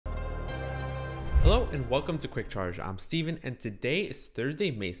Hello and welcome to Quck Charge. I'm Steven and today is Thursday,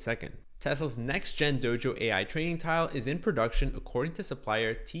 May 2nd. Tesla's next-gen Dojo AI training tile is in production according to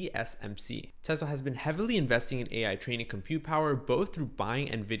supplier TSMC. Tesla has been heavily investing in AI training compute power both through buying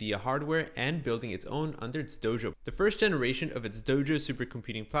NVIDIA hardware and building its own under its Dojo. The first generation of its Dojo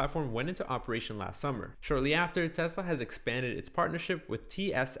supercomputing platform went into operation last summer. Shortly after, Tesla has expanded its partnership with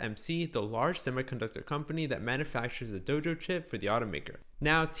TSMC, the large semiconductor company that manufactures the Dojo chip for the automaker.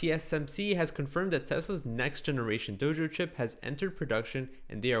 Now, TSMC has confirmed that Tesla's next generation Dojo chip has entered production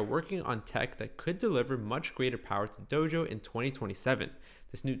and they are working on tech that could deliver much greater power to Dojo in 2027.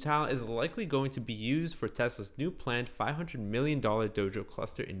 This new tile is likely going to be used for Tesla's new planned $500 million Dojo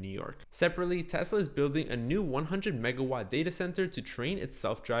cluster in New York. Separately, Tesla is building a new 100 megawatt data center to train its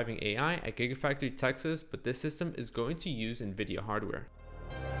self-driving AI at Gigafactory, Texas, but this system is going to use NVIDIA hardware.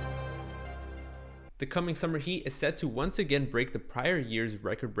 The coming summer heat is set to once again break the prior year's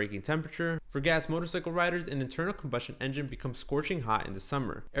record-breaking temperature. For gas motorcycle riders, an internal combustion engine becomes scorching hot in the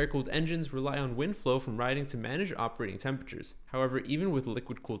summer. Air-cooled engines rely on wind flow from riding to manage operating temperatures. However, even with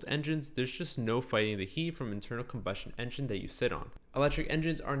liquid-cooled engines, there's just no fighting the heat from internal combustion engine that you sit on. Electric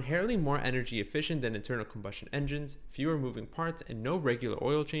engines are inherently more energy efficient than internal combustion engines. Fewer moving parts and no regular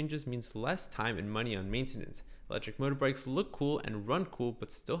oil changes means less time and money on maintenance. Electric motorbikes look cool and run cool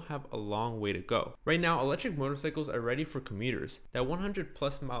but still have a long way to go. Right now, electric motorcycles are ready for commuters. That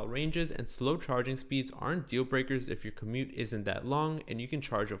 100+ mile ranges and slow charging speeds aren't deal breakers if your commute isn't that long and you can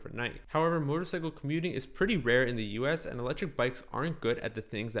charge overnight. However, motorcycle commuting is pretty rare in the US and electric bikes aren't good at the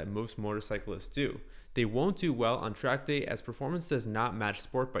things that most motorcyclists do. They won't do well on track day as performance does not match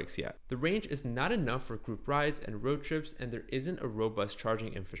sport bikes yet. The range is not enough for group rides and road trips and there isn't a robust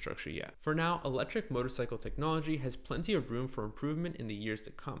charging infrastructure yet. For now, electric motorcycle technology has plenty of room for improvement in the years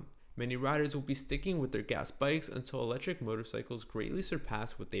to come. Many riders will be sticking with their gas bikes until electric motorcycles greatly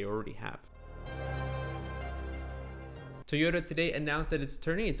surpass what they already have. Toyota today announced that it's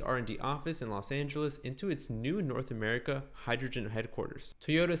turning its R&D office in Los Angeles into its new North America hydrogen headquarters.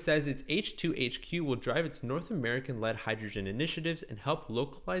 Toyota says its H2HQ will drive its North American-led hydrogen initiatives and help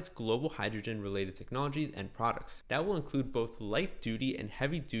localize global hydrogen-related technologies and products. That will include both light-duty and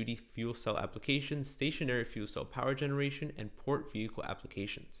heavy-duty fuel cell applications, stationary fuel cell power generation, and port vehicle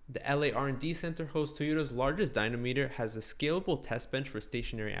applications. The LA R&D Center hosts Toyota's largest dynamometer, has a scalable test bench for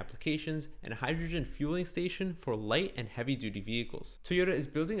stationary applications, and a hydrogen fueling station for light and heavy-duty vehicles. Toyota is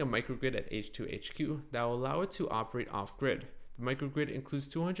building a microgrid at H2HQ that will allow it to operate off-grid. The microgrid includes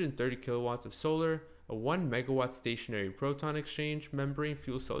 230 kilowatts of solar, a 1 megawatt stationary proton exchange membrane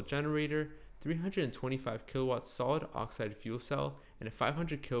fuel cell generator, 325 kilowatt solid oxide fuel cell, and a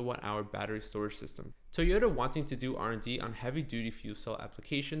 500 kilowatt hour battery storage system. Toyota wanting to do R&D on heavy-duty fuel cell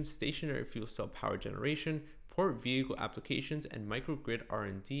applications, stationary fuel cell power generation, port vehicle applications, and microgrid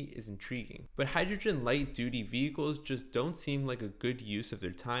R&D is intriguing. But hydrogen light-duty vehicles just don't seem like a good use of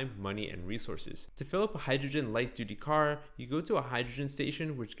their time, money, and resources. To fill up a hydrogen light-duty car, you go to a hydrogen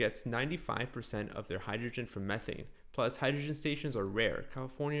station which gets 95% of their hydrogen from methane. Plus, hydrogen stations are rare.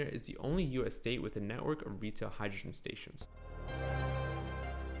 California is the only US state with a network of retail hydrogen stations.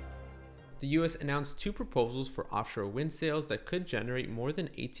 The US announced two proposals for offshore wind sales that could generate more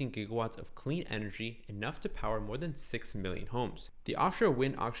than 18 gigawatts of clean energy, enough to power more than 6 million homes. The offshore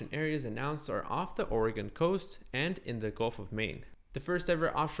wind auction areas announced are off the Oregon coast and in the Gulf of Maine. The first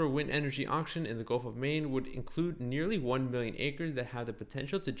ever offshore wind energy auction in the Gulf of Maine would include nearly 1 million acres that have the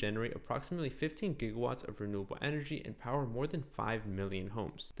potential to generate approximately 15 gigawatts of renewable energy and power more than 5 million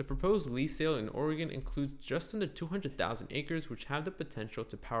homes. The proposed lease sale in Oregon includes just under 200,000 acres which have the potential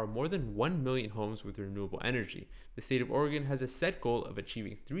to power more than 1 million homes with renewable energy. The state of Oregon has a set goal of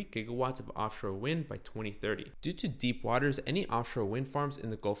achieving 3 gigawatts of offshore wind by 2030. Due to deep waters, any offshore wind farms in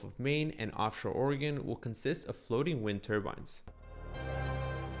the Gulf of Maine and offshore Oregon will consist of floating wind turbines.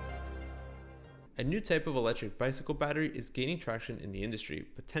 A new type of electric bicycle battery is gaining traction in the industry,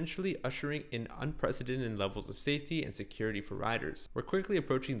 potentially ushering in unprecedented levels of safety and security for riders. We're quickly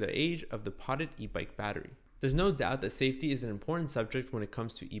approaching the age of the potted e-bike battery. There's no doubt that safety is an important subject when it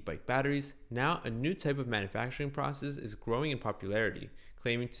comes to e-bike batteries. Now, a new type of manufacturing process is growing in popularity,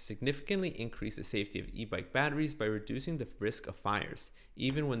 claiming to significantly increase the safety of e-bike batteries by reducing the risk of fires,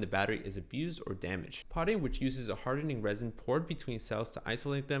 even when the battery is abused or damaged. Potting, which uses a hardening resin poured between cells to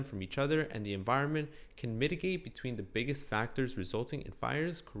isolate them from each other and the environment, can mitigate between the biggest factors resulting in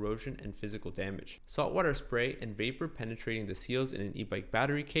fires, corrosion, and physical damage. Saltwater spray and vapor penetrating the seals in an e-bike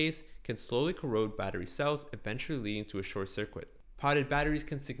battery case can slowly corrode battery cells, eventually leading to a short circuit. Potted batteries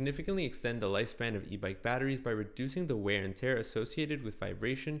can significantly extend the lifespan of e-bike batteries by reducing the wear and tear associated with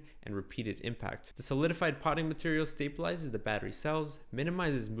vibration and repeated impact. The solidified potting material stabilizes the battery cells,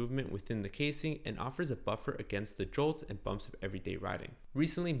 minimizes movement within the casing, and offers a buffer against the jolts and bumps of everyday riding.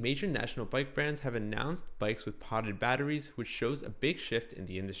 Recently, major national bike brands have announced bikes with potted batteries, which shows a big shift in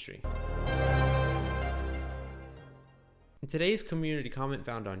the industry. In today's community comment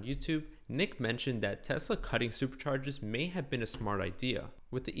found on YouTube, Nick mentioned that Tesla cutting superchargers may have been a smart idea.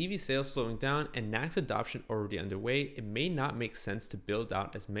 With the EV sales slowing down and NACS adoption already underway, it may not make sense to build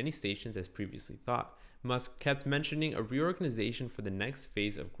out as many stations as previously thought. Musk kept mentioning a reorganization for the next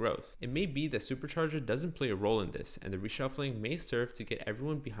phase of growth. It may be that supercharger doesn't play a role in this, and the reshuffling may serve to get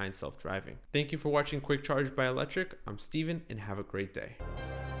everyone behind self-driving. Thank you for watching Quck Charge by Electrek. I'm Steven, and have a great day.